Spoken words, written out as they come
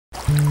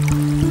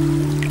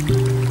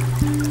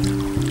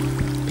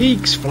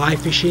Peaks Fly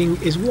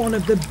Fishing is one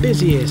of the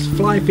busiest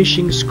fly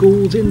fishing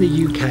schools in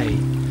the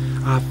UK.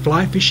 Our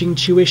fly fishing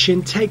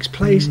tuition takes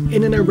place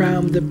in and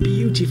around the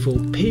beautiful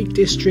Peak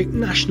District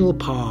National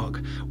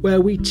Park, where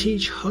we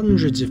teach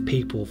hundreds of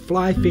people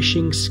fly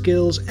fishing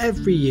skills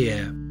every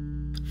year.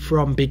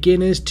 From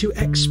beginners to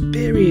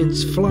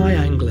experienced fly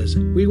anglers,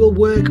 we will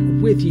work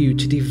with you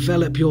to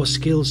develop your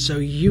skills so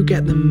you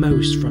get the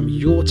most from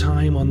your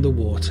time on the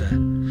water.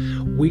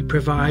 We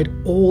provide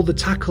all the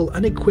tackle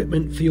and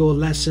equipment for your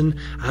lesson,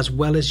 as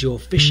well as your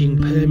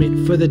fishing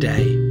permit for the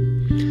day.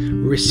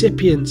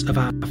 Recipients of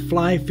our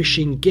fly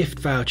fishing gift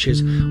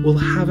vouchers will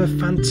have a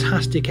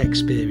fantastic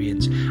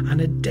experience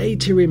and a day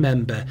to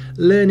remember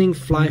learning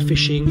fly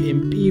fishing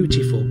in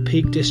beautiful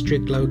Peak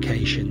District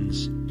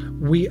locations.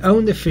 We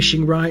own the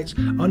fishing rights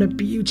on a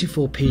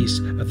beautiful piece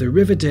of the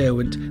River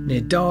Derwent near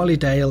Darley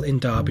in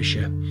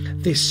Derbyshire.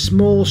 This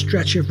small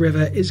stretch of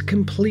river is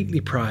completely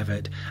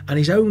private and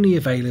is only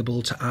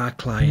available to our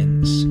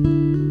clients.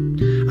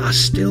 Our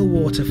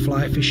stillwater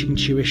fly fishing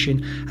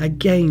tuition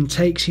again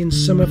takes in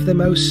some of the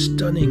most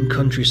stunning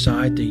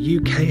countryside the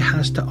UK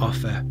has to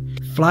offer.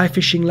 Fly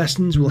fishing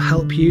lessons will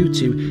help you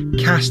to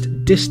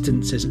cast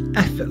distances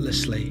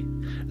effortlessly,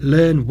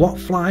 learn what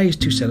flies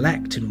to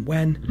select and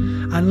when,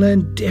 and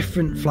learn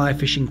different fly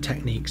fishing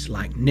techniques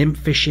like nymph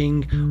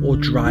fishing or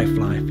dry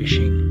fly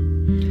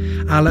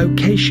fishing. Our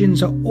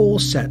locations are all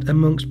set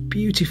amongst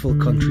beautiful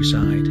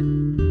countryside.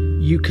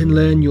 You can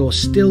learn your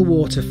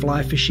stillwater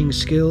fly fishing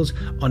skills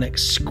on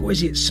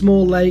exquisite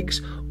small lakes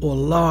or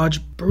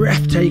large,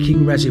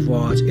 breathtaking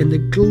reservoirs in the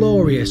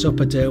glorious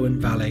Upper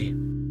Derwent Valley.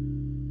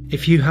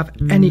 If you have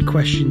any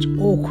questions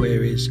or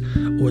queries,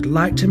 or would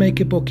like to make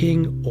a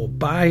booking or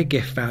buy a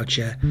gift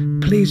voucher,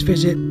 please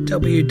visit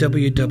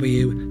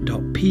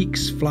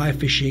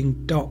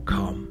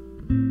www.peaksflyfishing.com.